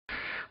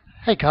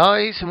Hey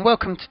guys, and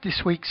welcome to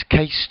this week's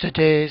case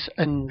studies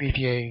and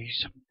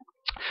reviews.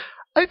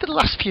 Over the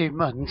last few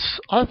months,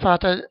 I've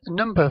had a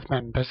number of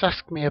members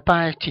ask me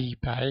about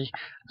eBay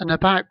and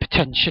about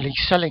potentially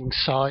selling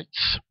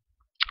sites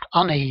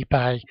on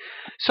eBay.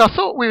 So I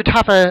thought we would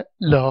have a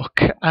look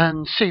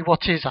and see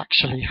what is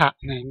actually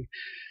happening.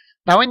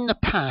 Now, in the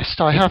past,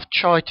 I have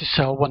tried to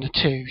sell one or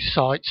two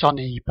sites on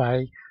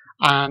eBay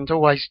and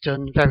always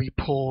done very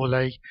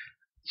poorly.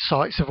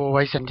 Sites have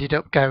always ended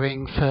up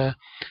going for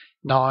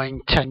 $9,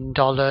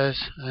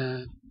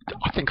 $10.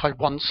 I think I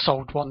once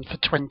sold one for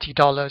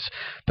 $20,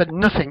 but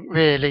nothing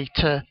really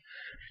to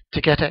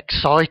get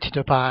excited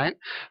about.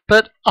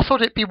 But I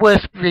thought it'd be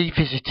worth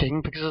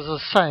revisiting because, as I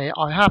say,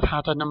 I have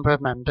had a number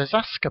of members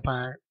ask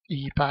about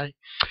eBay.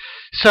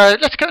 So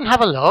let's go and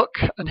have a look.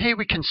 And here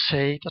we can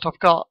see that I've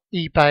got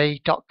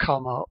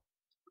ebay.com up.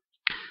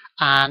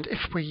 And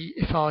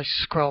if I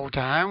scroll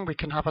down, we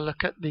can have a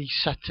look at the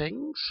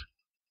settings.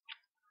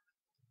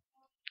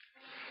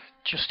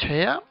 Just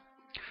here.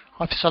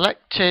 I've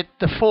selected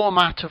the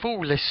format of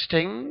all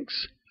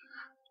listings.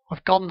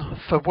 I've gone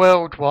for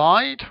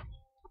worldwide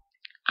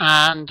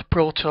and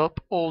brought up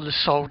all the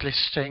sold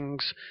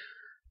listings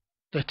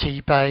that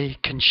eBay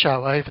can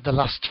show over the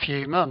last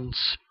few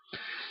months.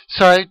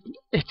 So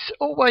it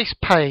always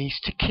pays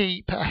to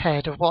keep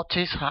ahead of what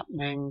is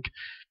happening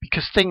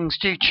because things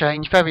do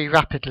change very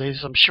rapidly,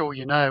 as I'm sure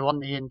you know, on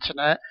the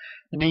internet.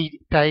 And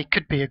eBay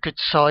could be a good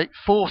site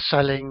for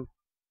selling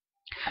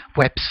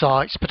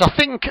websites, but I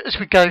think as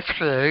we go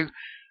through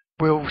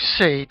we'll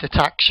see that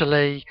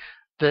actually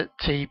that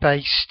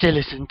eBay still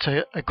isn't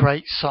a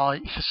great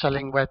site for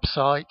selling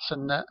websites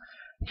and that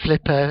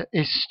Flippa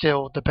is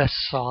still the best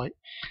site.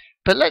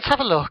 But let's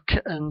have a look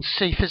and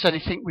see if there's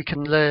anything we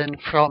can learn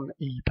from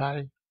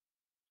eBay.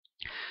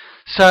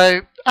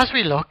 So as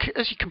we look,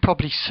 as you can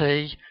probably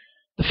see,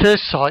 the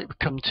first site we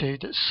come to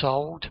that's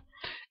sold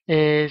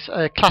is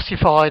a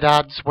classified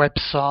ads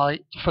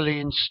website, fully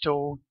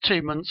installed, 2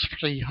 months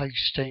free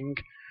hosting,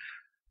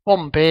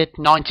 one bid,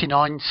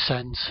 99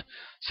 cents.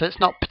 So it's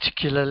not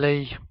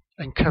particularly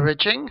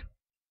encouraging.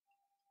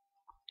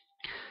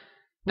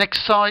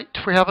 Next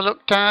site, we have a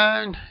look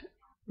down,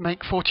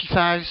 make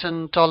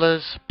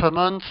 $40,000 per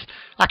month.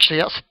 Actually,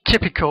 that's a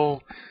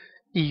typical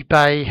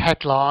eBay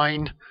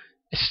headline.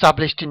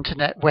 Established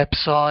internet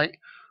website,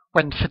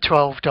 went for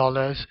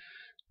 $12.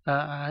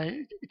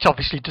 It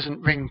obviously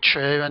doesn't ring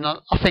true, and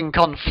I think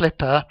on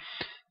Flippa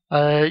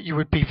you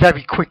would be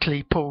very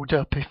quickly pulled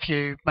up if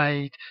you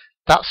made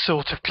that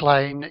sort of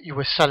claim that you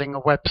were selling a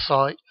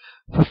website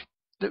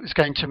that was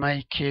going to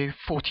make you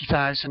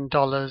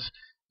 $40,000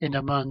 in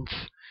a month.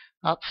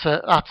 That's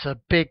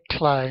a big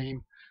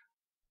claim.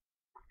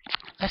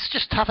 Let's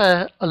just have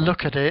a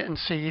look at it and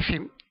see if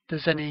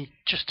there's any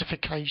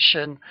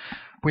justification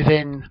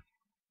within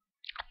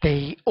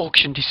the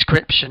auction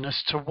description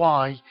as to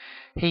why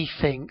he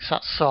thinks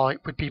that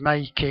site would be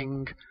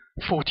making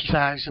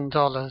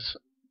 $40,000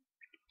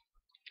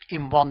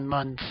 in 1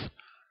 month.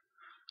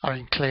 I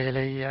mean,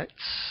 clearly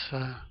it's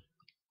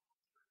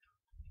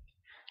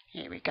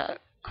here we go.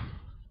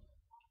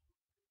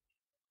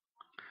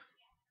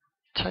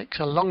 Takes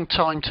a long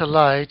time to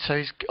load, so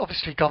he's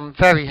obviously gone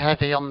very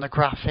heavy on the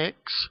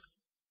graphics.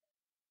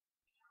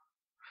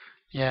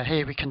 Yeah,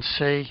 here we can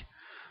see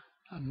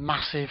a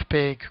massive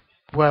big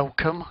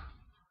welcome.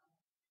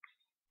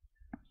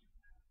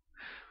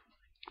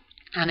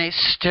 And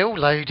it's still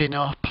loading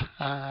up.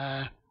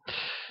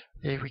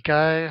 Here we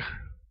go.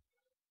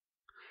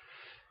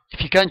 If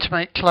you're going to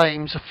make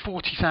claims of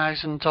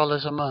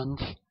 $40,000 a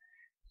month,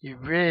 you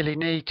really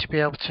need to be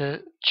able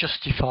to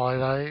justify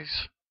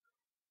those.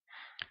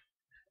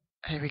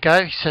 Here we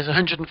go. He says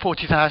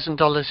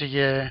 $140,000 a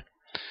year.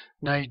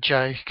 No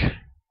joke.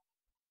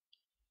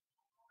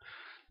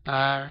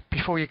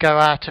 Before you go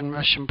out and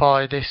rush and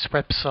buy this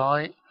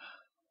website,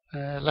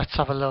 let's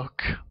have a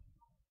look.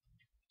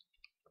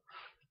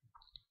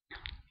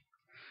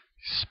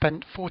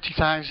 Spent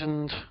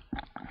 $40,000.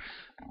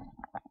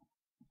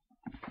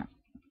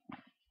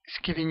 It's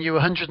giving you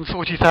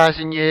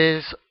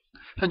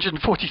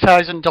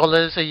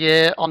 $140,000 a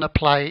year on a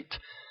plate.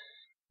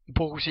 The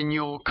ball's in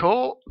your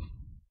court.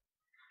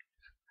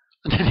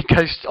 And then it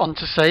goes on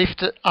to say, if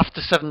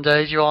after 7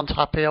 days you aren't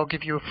happy, I'll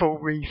give you a full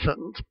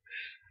refund.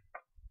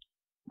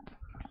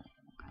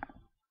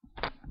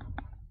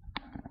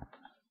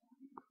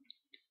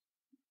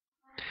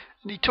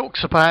 And he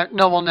talks about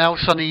no one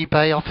else on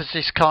eBay offers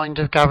this kind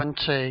of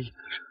guarantee.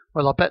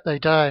 Well, I bet they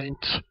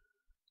don't.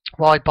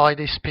 Why buy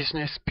this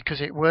business?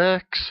 Because it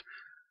works.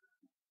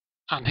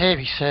 And here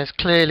he says,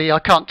 clearly, I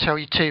can't tell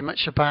you too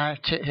much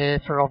about it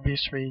here for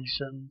obvious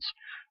reasons,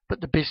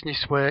 but the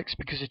business works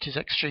because it is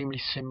extremely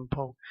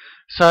simple.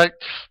 So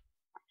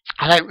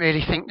I don't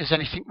really think there's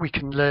anything we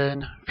can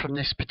learn from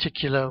this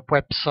particular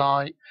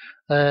website,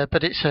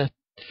 but it's a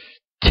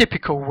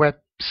typical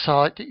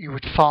website that you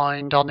would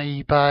find on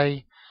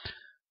eBay,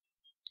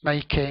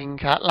 making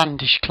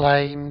outlandish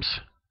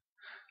claims.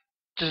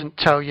 Doesn't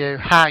tell you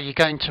how you're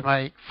going to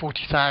make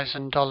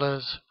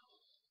 $40,000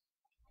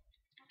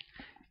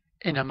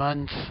 in a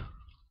month.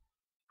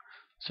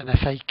 There's an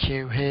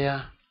FAQ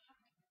here.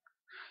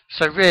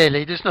 So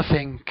really there's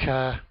nothing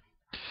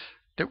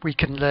that we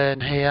can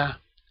learn here,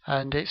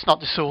 and it's not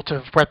the sort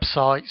of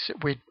websites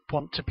that we'd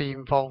want to be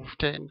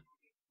involved in.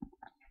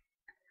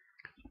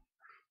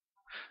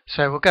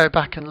 So we'll go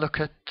back and look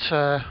at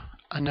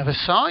another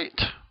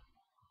site.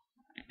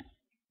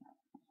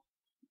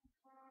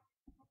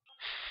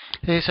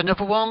 Here's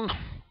another one.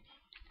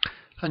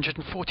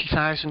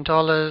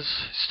 $140,000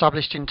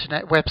 established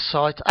internet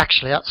website.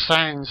 Actually, that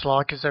sounds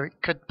like as though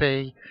it could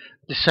be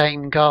the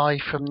same guy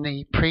from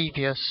the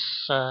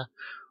previous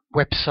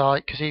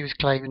website, because he was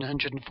claiming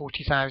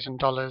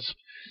 $140,000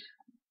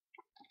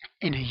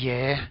 in a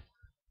year,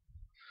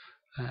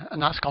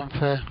 and that's gone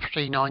for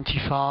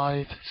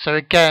 $395. So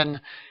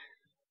again,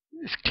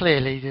 it's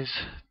clearly there's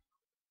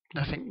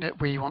nothing that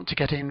we want to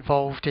get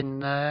involved in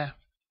there.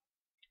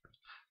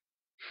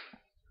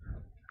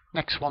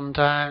 Next one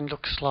down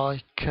looks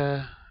like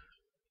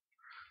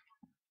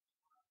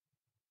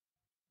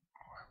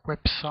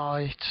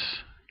website,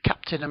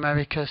 Captain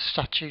America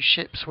statue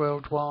ships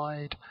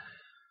worldwide.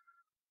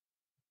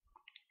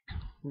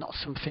 Not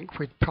something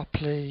we'd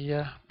properly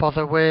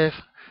bother with.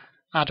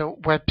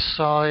 Adult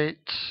website,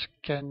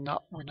 again,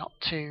 we're not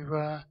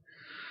too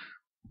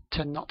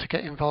tend not to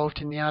get involved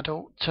in the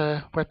adult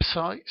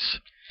websites.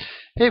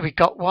 Here we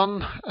got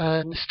one,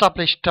 an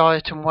established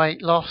diet and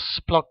weight loss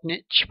blog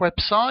niche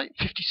website,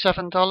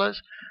 $57,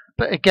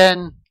 but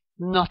again,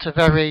 not a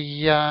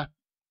very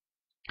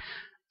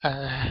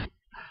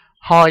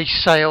high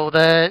sale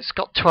there. It's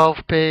got 12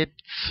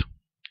 bids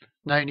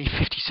and only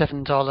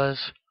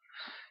 $57.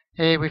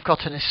 Here we've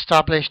got an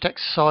established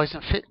exercise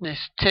and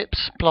fitness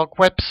tips blog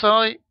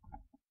website,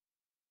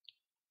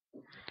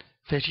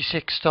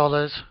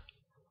 $36.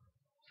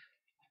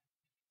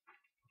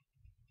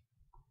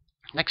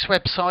 Next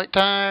website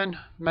down,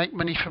 make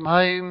money from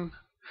home,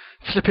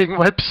 flipping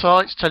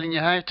websites, telling you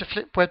how to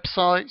flip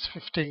websites,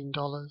 $15.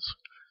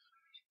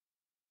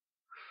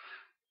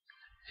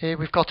 Here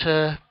we've got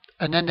an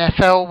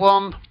NFL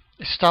one,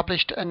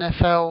 established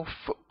NFL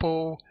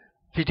football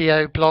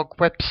video blog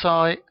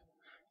website,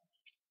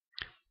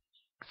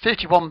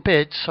 31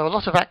 bids, so a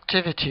lot of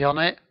activity on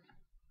it,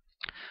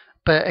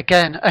 but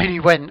again only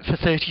went for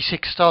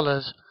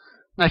 $36.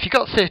 Now if you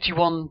got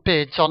 31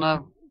 bids on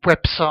a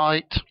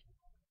website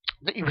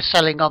that you were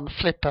selling on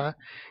Flipper,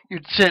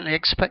 you'd certainly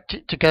expect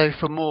it to go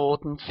for more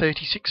than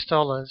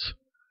 $36.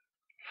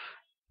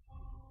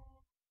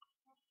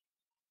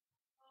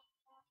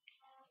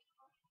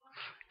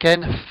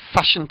 Again,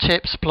 fashion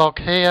tips blog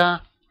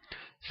here,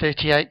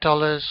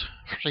 $38,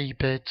 3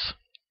 bids.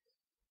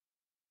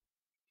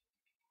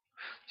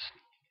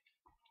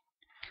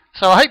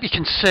 So I hope you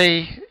can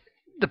see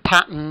the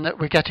pattern that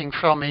we're getting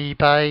from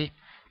eBay.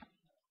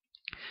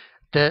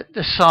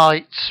 The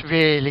sites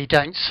really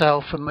don't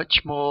sell for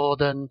much more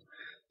than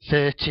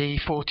 $30,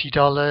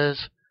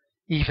 $40,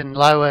 even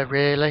lower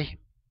really.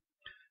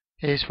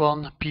 Here's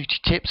one,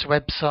 beauty tips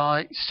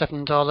website,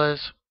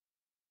 $7.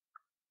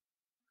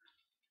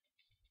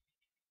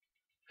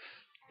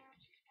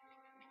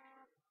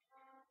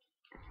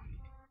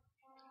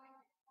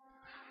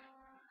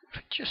 If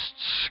we just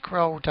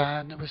scroll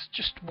down, there was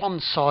just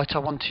one site I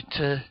wanted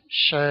to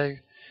show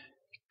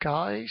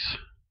guys.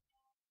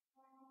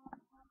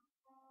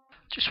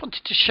 Just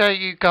wanted to show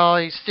you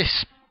guys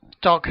this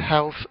dog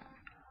health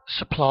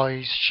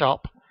supplies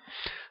shop.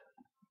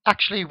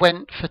 Actually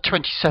went for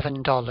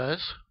 $27.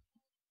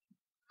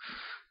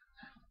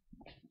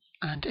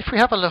 And if we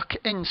have a look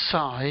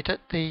inside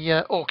at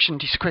the auction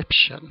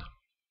description,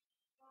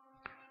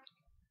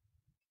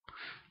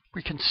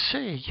 we can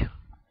see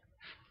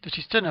that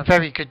he's done a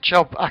very good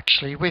job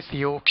actually with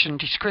the auction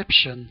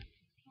description,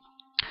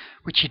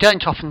 which you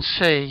don't often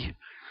see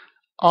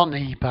on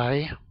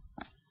eBay.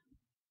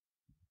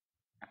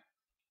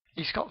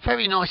 He's got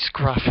very nice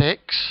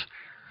graphics.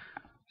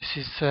 This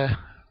is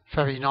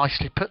very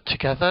nicely put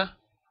together,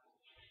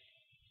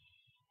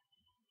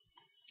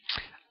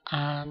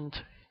 and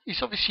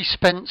he's obviously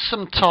spent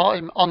some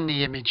time on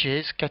the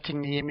images,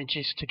 getting the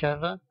images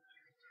together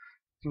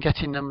and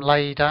getting them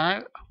laid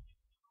out.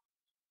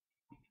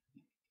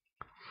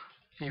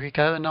 Here we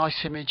go, a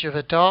nice image of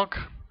a dog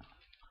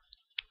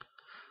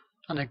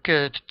and a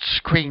good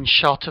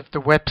screenshot of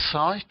the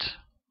website,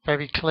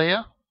 very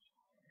clear.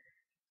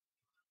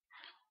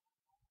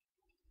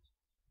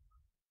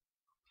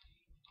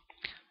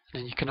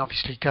 Then you can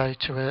obviously go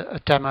to a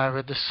demo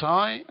of the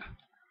site,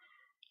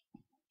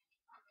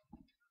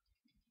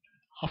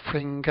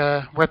 offering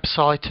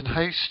website and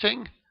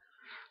hosting.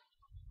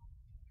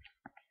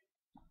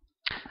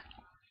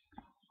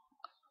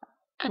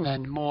 And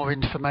then more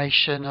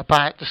information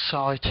about the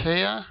site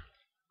here.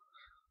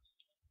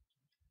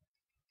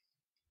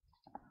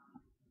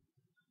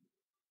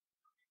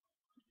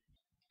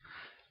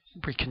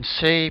 We can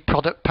see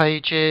product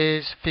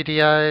pages,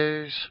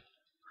 videos.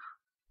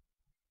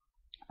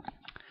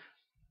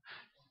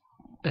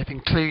 They've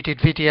included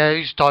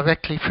videos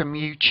directly from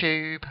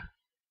YouTube.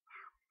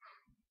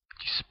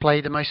 Display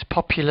the most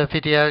popular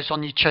videos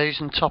on your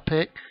chosen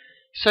topic.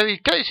 So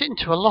it goes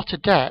into a lot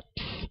of depth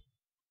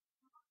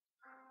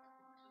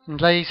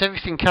and lays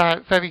everything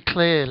out very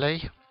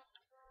clearly,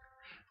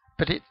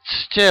 but it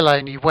still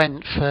only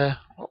went for,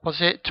 what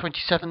was it,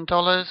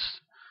 $27?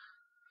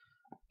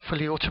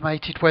 Fully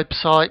automated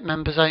website,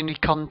 members only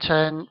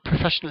content,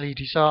 professionally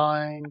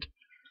designed,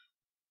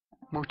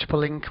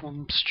 multiple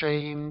income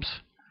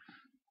streams.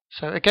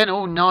 So again,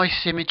 all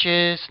nice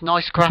images,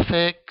 nice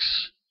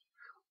graphics,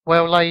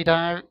 well laid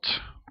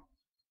out.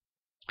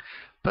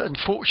 But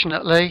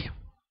unfortunately,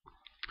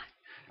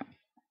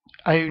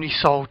 only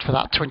sold for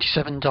that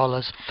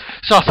 $27.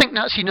 So I think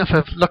that's enough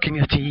of looking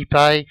at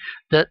eBay,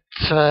 that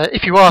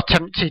if you are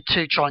tempted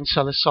to try and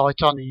sell a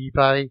site on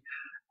eBay,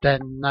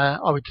 then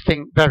I would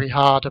think very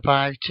hard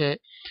about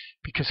it,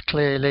 because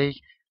clearly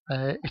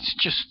it's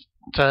just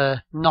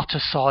not a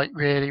site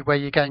really where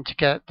you're going to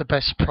get the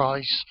best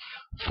price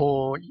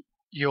for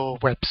your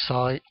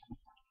website.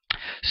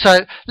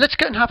 So let's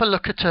go and have a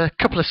look at a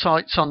couple of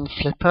sites on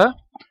Flipper.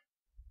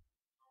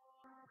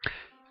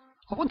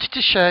 I wanted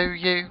to show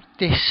you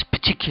this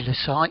particular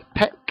site,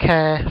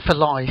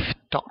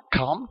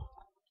 petcareforlife.com.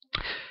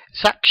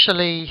 It's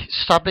actually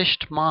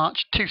established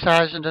March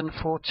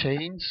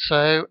 2014,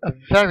 so a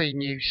very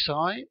new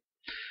site.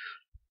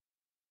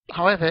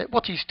 However,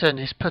 what he's done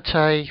is put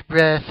a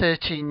rare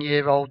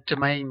 13-year-old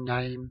domain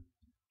name,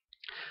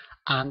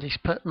 and he's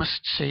put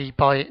must see,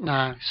 buy it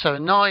now. So a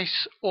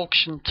nice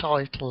auction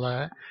title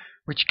there,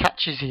 which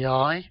catches the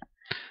eye,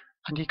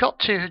 and he got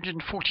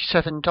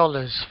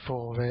 $247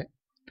 for it.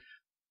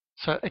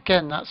 So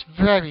again, that's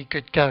very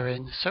good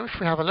going. So if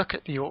we have a look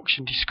at the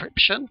auction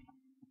description,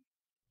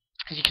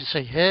 as you can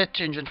see here,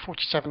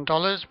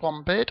 $247,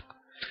 one bid.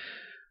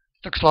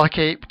 Looks like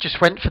it just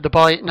went for the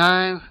buy it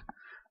now.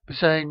 It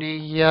was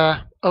only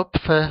up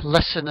for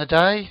less than a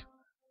day.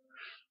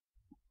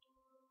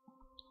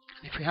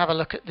 And if we have a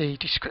look at the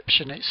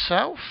description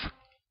itself,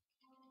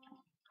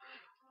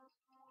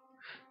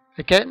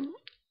 again,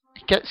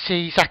 it gets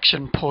these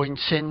action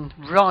points in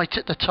right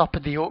at the top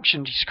of the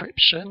auction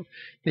description.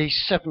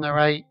 These 7 or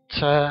 8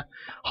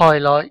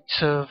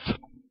 highlights of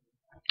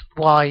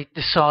why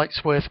the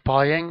site's worth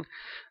buying.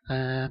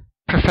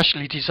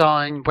 Professionally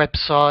designed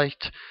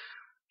website,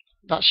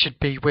 that should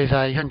be with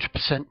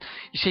 100%.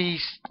 You see,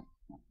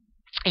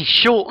 he's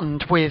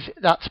shortened with,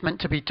 that's meant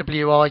to be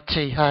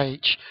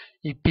WITH.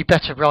 You'd be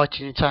better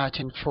writing it out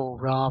in full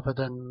rather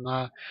than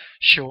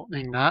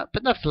shortening that.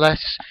 But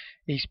nevertheless,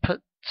 he's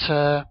put,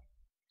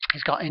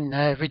 he's got in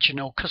there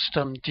original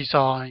custom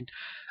design.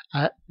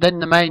 Then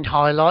the main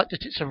highlight,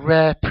 that it's a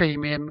rare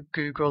premium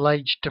Google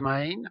Age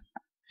domain.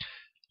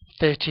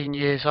 13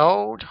 years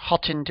old,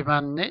 hot in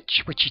demand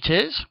niche, which it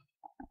is.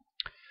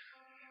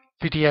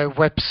 Video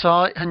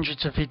website,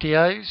 hundreds of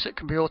videos that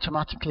can be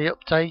automatically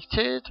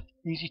updated,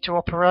 easy to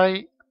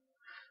operate.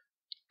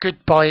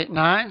 Good buy it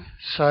now,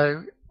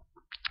 so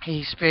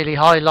he's really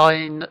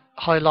highlighting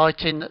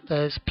that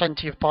there's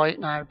plenty of buy it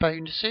now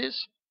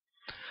bonuses.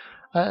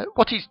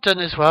 What he's done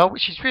as well,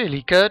 which is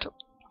really good,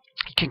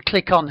 you can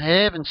click on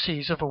here and see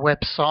his other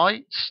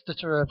websites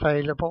that are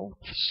available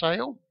for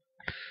sale.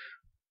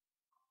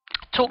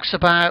 Talks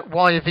about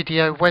why a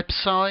video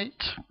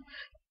website.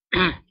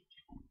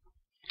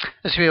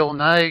 As we all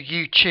know,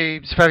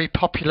 YouTube's very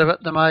popular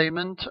at the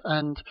moment,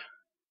 and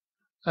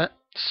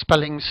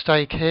spelling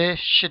mistake here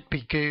should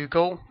be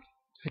Google.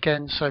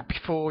 Again, so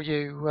before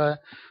you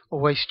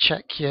always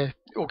check your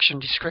auction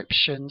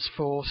descriptions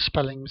for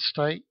spelling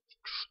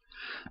mistakes.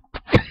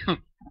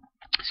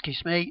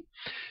 Excuse me.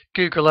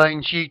 Google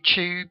owns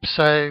YouTube,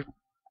 so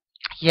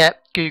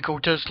yep, Google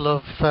does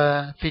love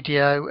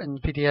video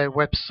and video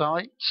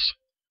websites.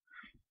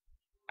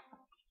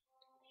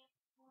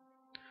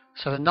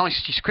 So a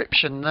nice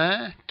description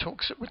there.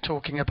 We're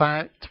talking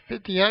about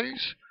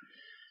videos.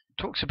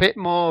 Talks a bit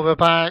more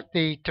about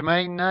the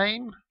domain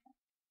name.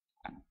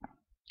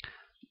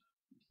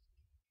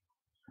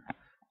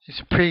 It's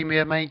a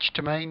premium age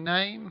domain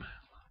name.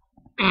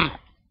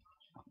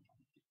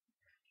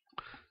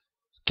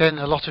 Again,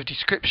 a lot of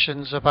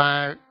descriptions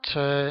about,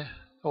 or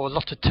a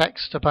lot of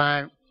text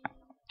about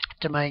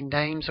domain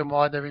names and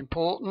why they're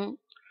important.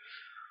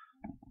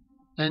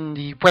 Then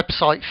the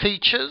website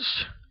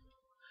features.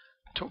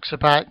 Talks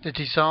about the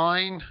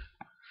design,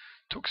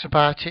 talks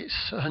about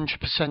it's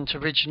 100%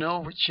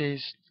 original, which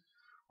is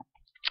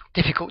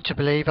difficult to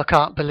believe. I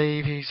can't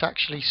believe he's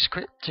actually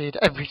scripted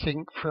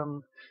everything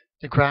from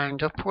the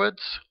ground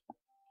upwards.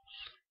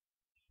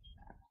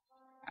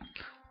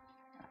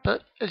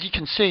 But as you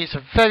can see, it's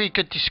a very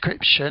good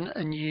description,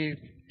 and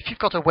if you've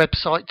got a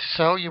website to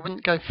sell, you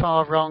wouldn't go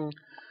far wrong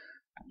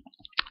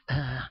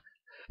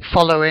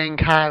following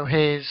how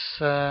his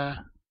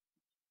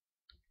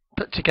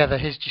put together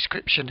his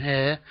description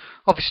here.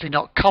 Obviously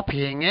not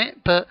copying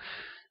it, but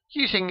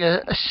using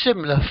a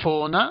similar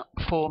format.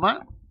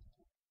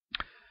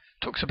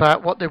 Talks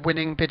about what the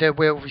winning bidder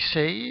will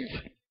receive,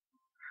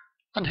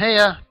 and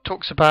here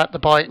talks about the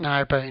buy it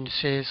now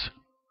bonuses.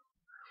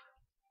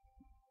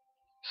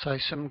 So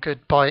some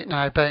good buy it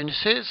now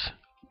bonuses.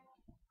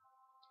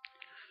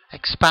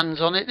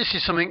 Expands on it. This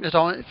is something that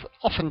I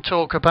often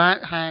talk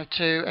about, how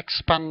to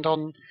expand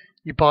on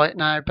your buy it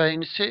now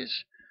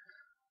bonuses.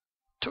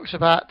 Talks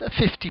about a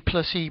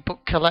 50+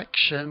 ebook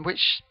collection,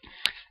 which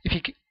if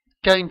you're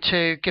going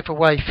to give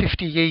away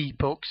 50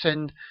 ebooks,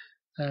 then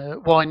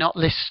why not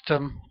list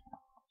them?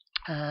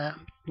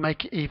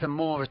 Make it even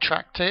more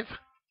attractive.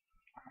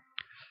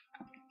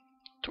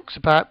 Talks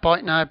about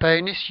Byte Now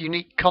bonus,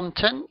 unique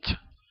content,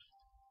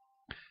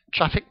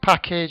 traffic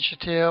package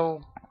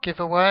deal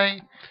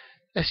giveaway,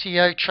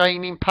 SEO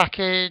training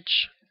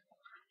package,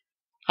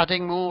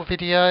 adding more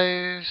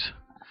videos.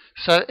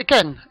 So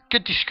again,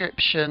 good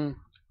description,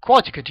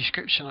 quite a good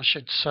description I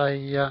should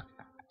say,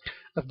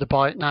 of the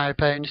Byte Now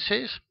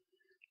bonuses.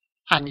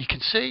 And you can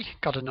see,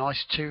 got a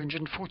nice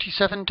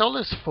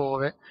 $247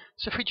 for it.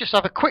 So if we just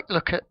have a quick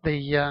look at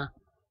the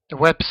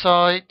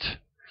website,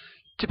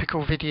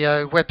 typical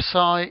video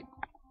website,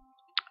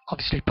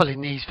 obviously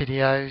pulling these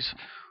videos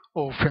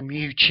all from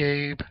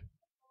YouTube.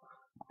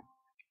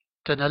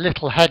 Done a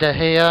little header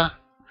here,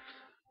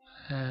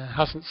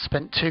 hasn't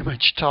spent too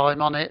much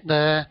time on it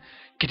there.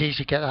 Could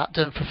easily get that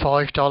done for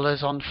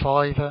 $5 on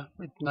Fiverr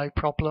with no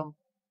problem.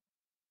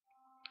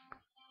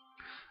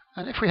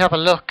 And if we have a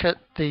look at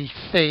the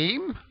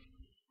theme,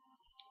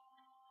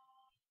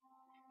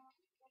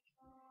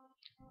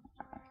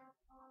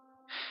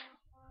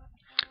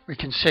 we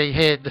can see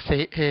here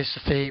here's the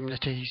theme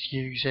that he's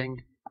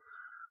using.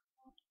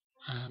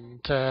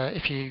 And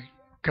if you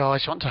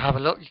guys want to have a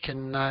look, you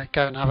can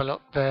go and have a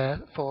look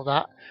there for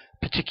that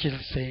particular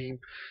theme.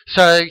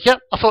 So yeah,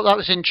 I thought that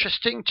was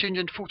interesting.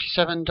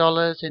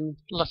 $247 in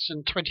less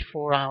than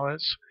 24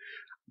 hours,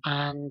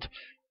 and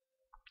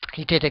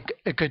he did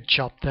a good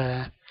job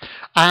there.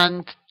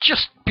 And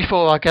just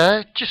before I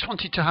go, just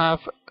wanted to have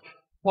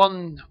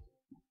one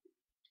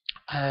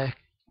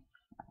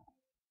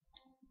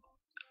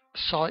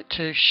site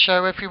to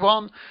show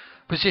everyone.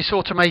 Was this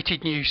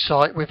automated news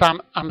site with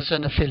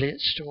Amazon Affiliate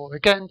Store.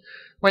 Again,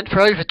 went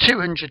for over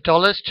 $200,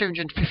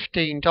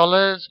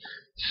 $215.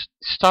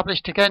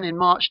 Established again in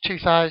March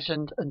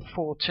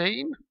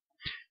 2014.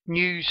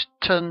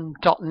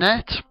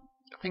 Newston.net,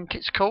 I think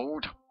it's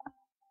called.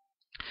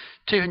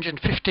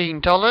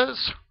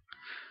 $215.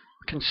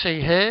 You can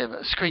see here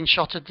a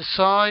screenshot of the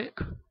site.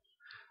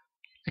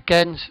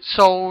 Again,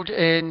 sold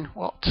in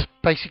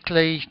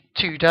basically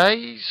 2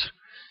 days.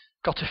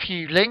 Got a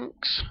few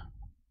links.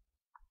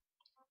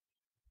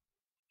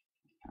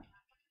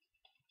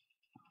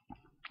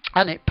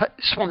 And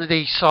it's one of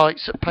these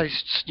sites that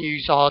posts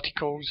news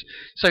articles.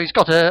 So it's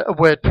got a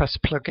WordPress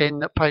plugin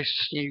that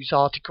posts news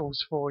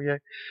articles for you.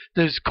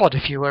 There's quite a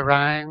few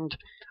around,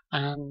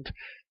 and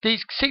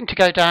these seem to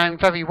go down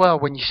very well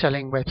when you're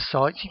selling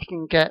websites. If you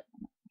can get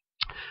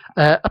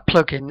a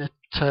plugin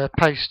that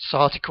posts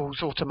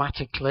articles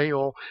automatically,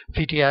 or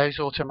videos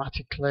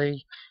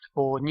automatically,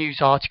 or news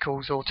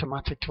articles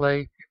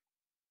automatically,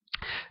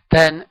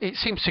 then it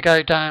seems to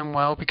go down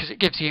well, because it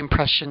gives the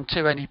impression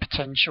to any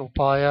potential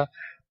buyer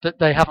that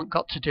they haven't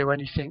got to do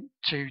anything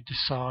to the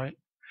site.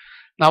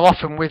 Now,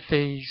 often with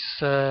these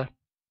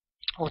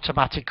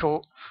automatic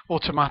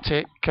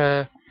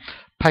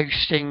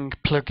posting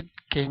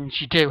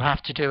plugins, you do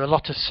have to do a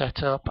lot of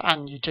setup,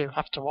 and you do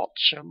have to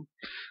watch them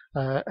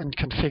and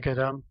configure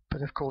them.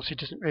 But of course, it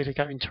doesn't really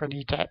go into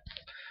any depth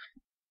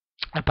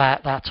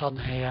about that on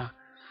here.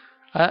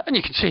 And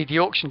you can see the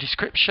auction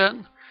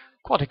description.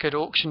 Quite a good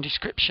auction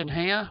description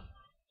here.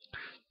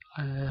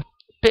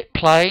 Bit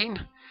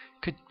plain.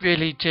 Could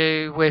really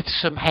do with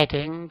some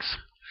headings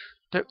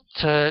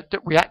that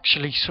we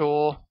actually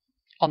saw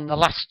on the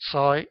last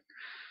site.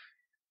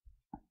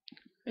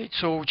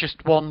 It's all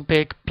just one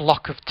big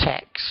block of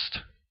text.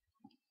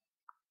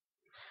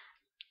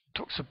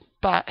 Talks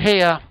about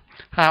here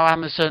how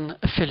Amazon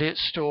Affiliate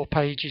Store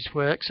pages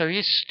work. So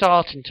he's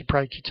starting to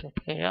break it up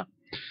here.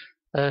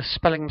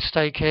 Spelling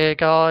mistake here,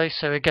 guys.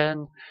 So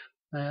again,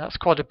 that's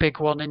quite a big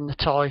one in the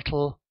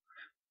title.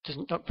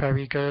 Doesn't look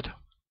very good.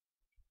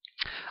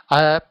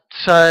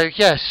 So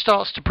yeah,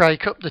 starts to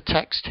break up the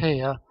text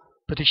here,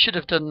 but he should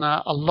have done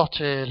that a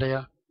lot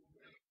earlier.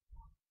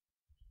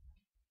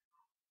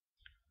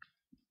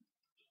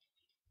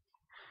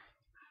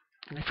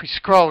 And if we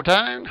scroll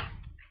down,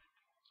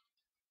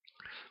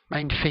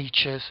 main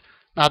features.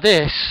 Now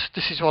this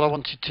is what I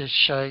wanted to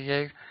show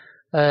you.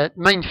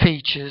 Main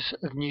features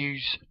of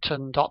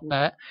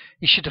Newston.net.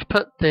 He should have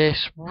put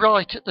this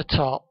right at the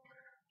top.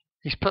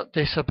 He's put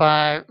this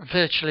about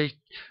virtually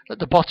at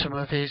the bottom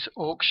of his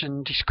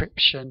auction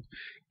description.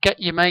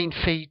 Get your main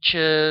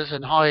features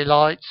and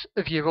highlights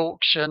of your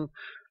auction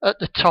at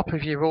the top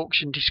of your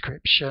auction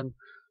description,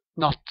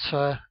 not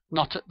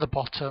at the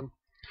bottom.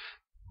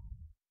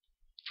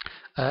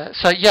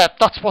 So yeah,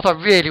 that's what I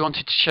really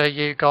wanted to show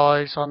you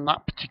guys on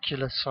that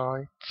particular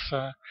site.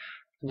 And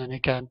then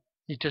again,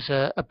 he does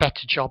a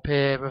better job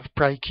here of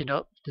breaking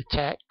up the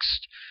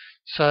text.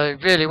 So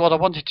really what I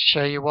wanted to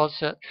show you was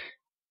that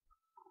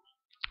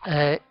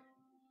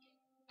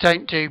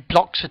don't do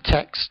blocks of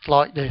text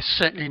like this,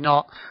 certainly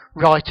not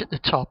right at the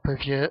top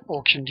of your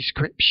auction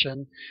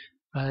description.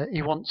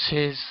 He wants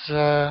his,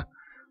 where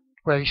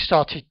he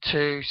started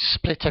to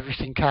split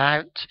everything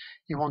out,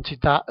 he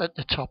wanted that at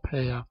the top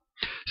here.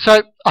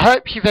 So I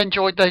hope you've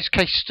enjoyed those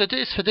case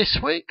studies for this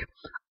week,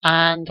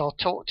 and I'll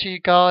talk to you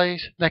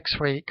guys next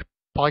week.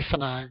 Bye for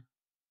now.